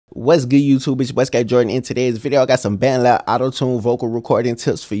What's good, YouTube? It's West Guy Jordan. In today's video, I got some BandLab Autotune vocal recording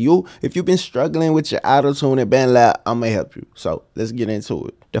tips for you. If you've been struggling with your Autotune and BandLab, I'm gonna help you. So let's get into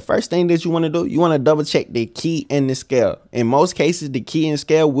it. The first thing that you want to do, you want to double check the key and the scale. In most cases, the key and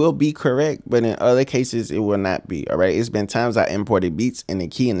scale will be correct, but in other cases, it will not be. All right. It's been times I imported beats and the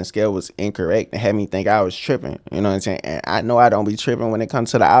key and the scale was incorrect and had me think I was tripping. You know what I'm saying? And I know I don't be tripping when it comes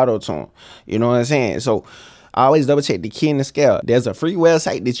to the Autotune. You know what I'm saying? So I always double check the key and the scale. There's a free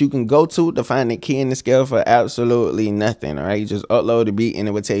website that you can go to find the key and the scale for absolutely nothing. All right, you just upload the beat and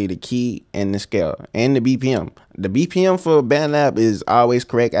it will tell you the key and the scale and the BPM. The BPM for BandLab is always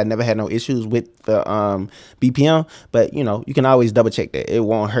correct. I never had no issues with the BPM, but you know, you can always double check that. It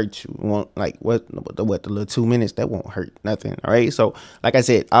won't hurt you. It won't, like what the little 2 minutes, that won't hurt nothing. All right, so like I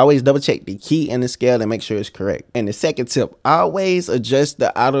said, always double check the key and the scale and make sure it's correct. And the second tip, always adjust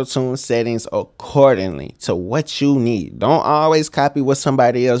the Autotune settings accordingly to what you need. Don't always copy what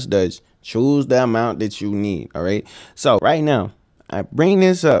somebody else does. Choose the amount that you need. All right, so right now I bring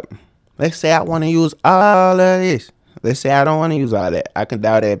this up. Let's say I want to use all of this. Let's say I don't want to use all that. I can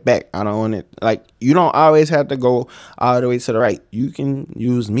dial that back. I don't want it. Like, you don't always have to go all the way to the right. You can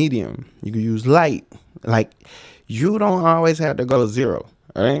use medium. You can use light. Like, you don't always have to go 0.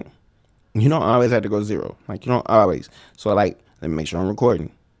 All right. You don't always have to go 0. Like, you don't always. So, like, let me make sure I'm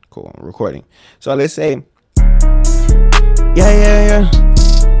recording. Cool. I'm recording. So let's say, yeah.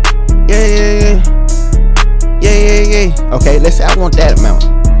 Okay. Let's say I want that amount.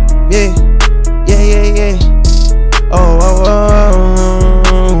 Yeah. Yeah.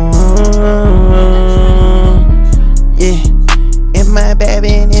 Am I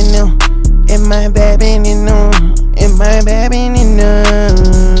babbing in them? Am I babbing in them? Am I babbing in them?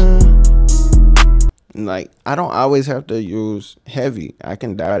 Like, I don't always have to use heavy. I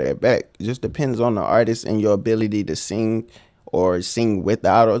can dial that back. It just depends on the artist and your ability to sing or sing with the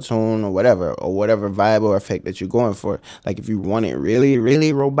Autotune or whatever vibe or effect that you're going for. Like, if you want it really,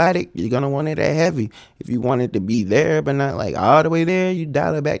 really robotic, you're gonna want it at heavy. If you want it to be there but not like all the way there, you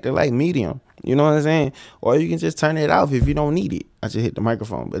dial it back to like medium. You know what I'm saying? Or you can just turn it off if you don't need it. I just hit the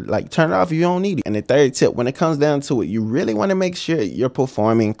microphone, but like, turn it off if you don't need it. And the third tip, when it comes down to it, you really want to make sure you're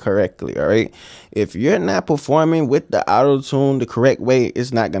performing correctly. All right. If you're not performing with the Autotune the correct way,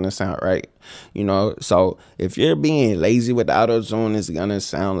 it's not going to sound right. You know, so if you're being lazy with the Autotune, it's going to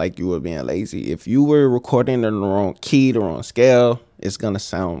sound like you were being lazy. If you were recording in the wrong key, the wrong scale, it's going to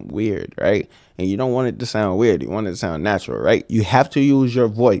sound weird, right? And you don't want it to sound weird. You want it to sound natural, right? You have to use your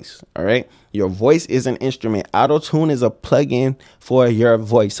voice, all right? Your voice is an instrument. Autotune is a plugin for your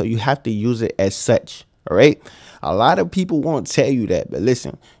voice, so you have to use it as such, all right? A lot of people won't tell you that, but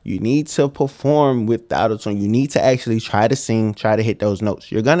listen, you need to perform with the Autotune. You need to actually try to sing, try to hit those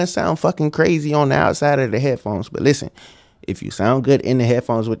notes. You're going to sound fucking crazy on the outside of the headphones, but listen, if you sound good in the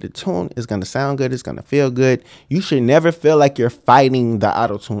headphones with the tune, it's going to sound good. It's going to feel good. You should never feel like you're fighting the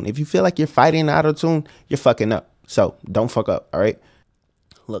Autotune. If you feel like you're fighting the Autotune, you're fucking up. So don't fuck up, all right?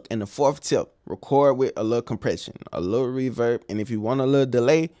 Look, and the fourth tip, record with a little compression, a little reverb. And if you want a little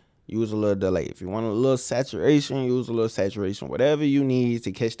delay, use a little delay. If you want a little saturation, use a little saturation. Whatever you need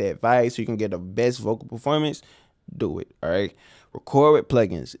to catch that vibe so you can get the best vocal performance, do it, all right? Record with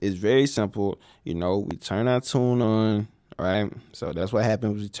plugins. It's very simple. You know, we turn our tune on. All right, so that's what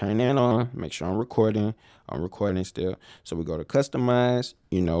happens. We turn that on, make sure I'm recording still. So we go to customize,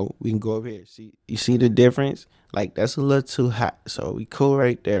 you know, we can go over here. See, you see the difference? Like, that's a little too hot. So we cool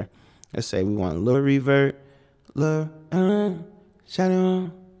right there. Let's say we want a little reverb, little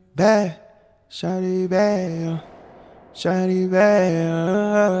shawty bad, shawty bad, shawty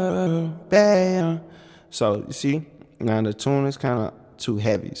bad. So you see, now the tune is kind of too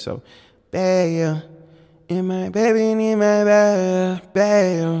heavy. So bad. In my baby, in my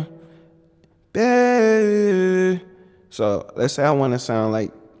bad. So let's say I want to sound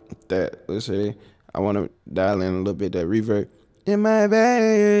like that. Let's say I want to dial in a little bit that reverb. In my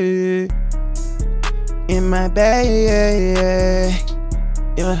bed, in my bed,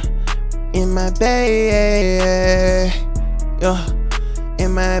 yeah. In my bed, yeah.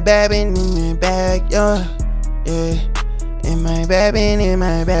 In my baby, in my bag, yeah. In my baby, in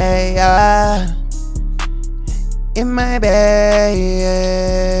my bag, yeah. In my bag,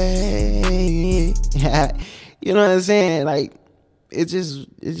 you know what I'm saying? Like, it just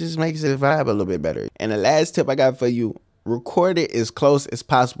makes it vibe a little bit better. And the last tip I got for you, record it as close as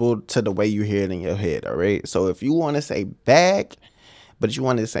possible to the way you hear it in your head, all right? So if you want to say back, but you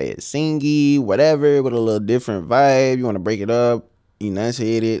want to say it singy, whatever, with a little different vibe, you want to break it up,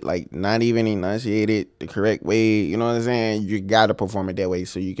 enunciate it, like not even enunciate it the correct way, you know what I'm saying? You gotta perform it that way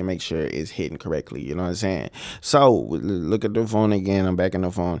so you can make sure it's hitting correctly, you know what I'm saying? So look at the phone again. I'm back in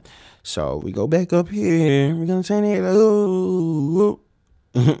the phone. So we go back up here. We're gonna turn it up.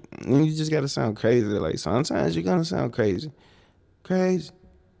 You just gotta sound crazy. Like sometimes you're gonna sound crazy. Crazy.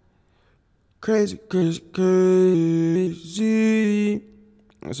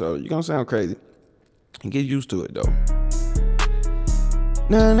 So you're gonna sound crazy. And get used to it though.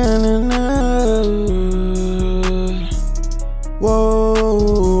 Na na na na.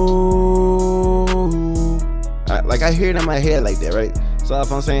 Whoa. I hear it in my head like that, right? So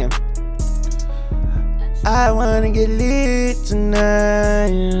if I'm saying, I wanna get lit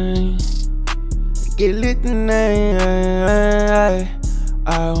tonight. Get lit tonight.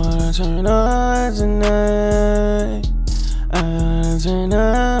 I wanna turn on tonight. I wanna turn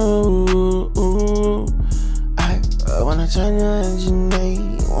on. I wanna turn on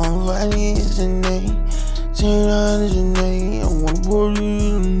tonight. One body tonight. Turn on tonight. I wanna party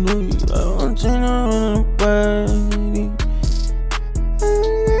tonight. I wanna turn on the body. I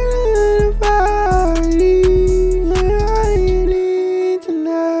wanna party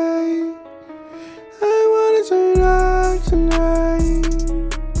tonight. I wanna turn on tonight.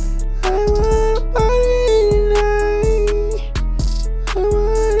 I wanna party tonight. I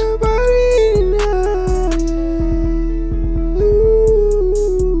wanna party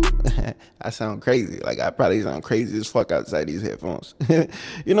tonight. I sound crazy. Like I probably sound crazy as fuck outside these headphones.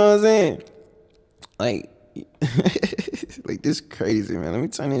 You know what I'm saying? Like, like this crazy, man. Let me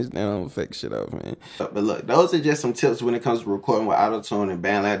turn this down and fix shit up, man. But look, those are just some tips when it comes to recording with Autotune and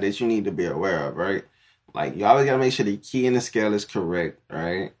BandLab that you need to be aware of, right? Like you always gotta make sure the key and the scale is correct,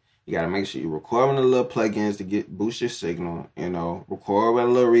 right? You gotta make sure you record with the little plugins to boost your signal, you know, record with a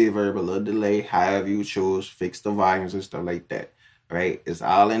little reverb, a little delay, however you choose, fix the volumes and stuff like that, right? It's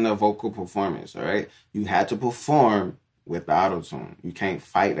all in the vocal performance, all right? You have to perform with the Autotune. You can't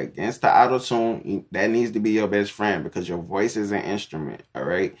fight against the Autotune. That needs to be your best friend because your voice is an instrument, all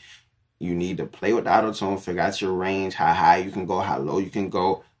right? You need to play with the Autotune, figure out your range, how high you can go, how low you can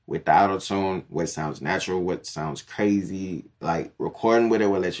go with the Autotune, what sounds natural, what sounds crazy. Like recording with it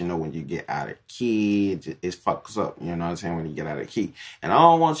will let you know when you get out of key. It fucks up, you know what I'm saying, when you get out of key. And I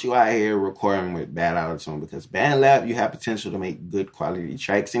don't want you out here recording with bad Autotune because BandLab, you have potential to make good quality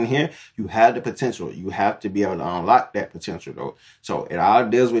tracks in here. You have the potential. You have to be able to unlock that potential though. So it all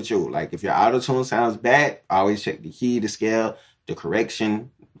deals with you. Like if your Autotune sounds bad, always check the key, the scale, the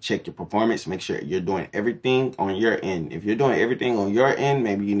correction. Check your performance, make sure you're doing everything on your end. If you're doing everything on your end,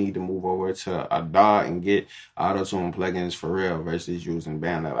 maybe you need to move over to Adobe and get Autotune plugins for real versus using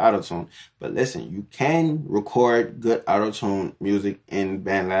BandLab Autotune. But listen, you can record good Autotune music in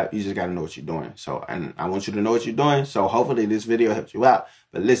BandLab. You just got to know what you're doing. So, and I want you to know what you're doing. So hopefully this video helps you out.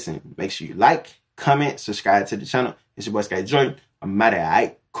 But listen, make sure you like, comment, subscribe to the channel. It's your boy Jordxn. I'm out of here. All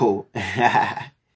right, cool.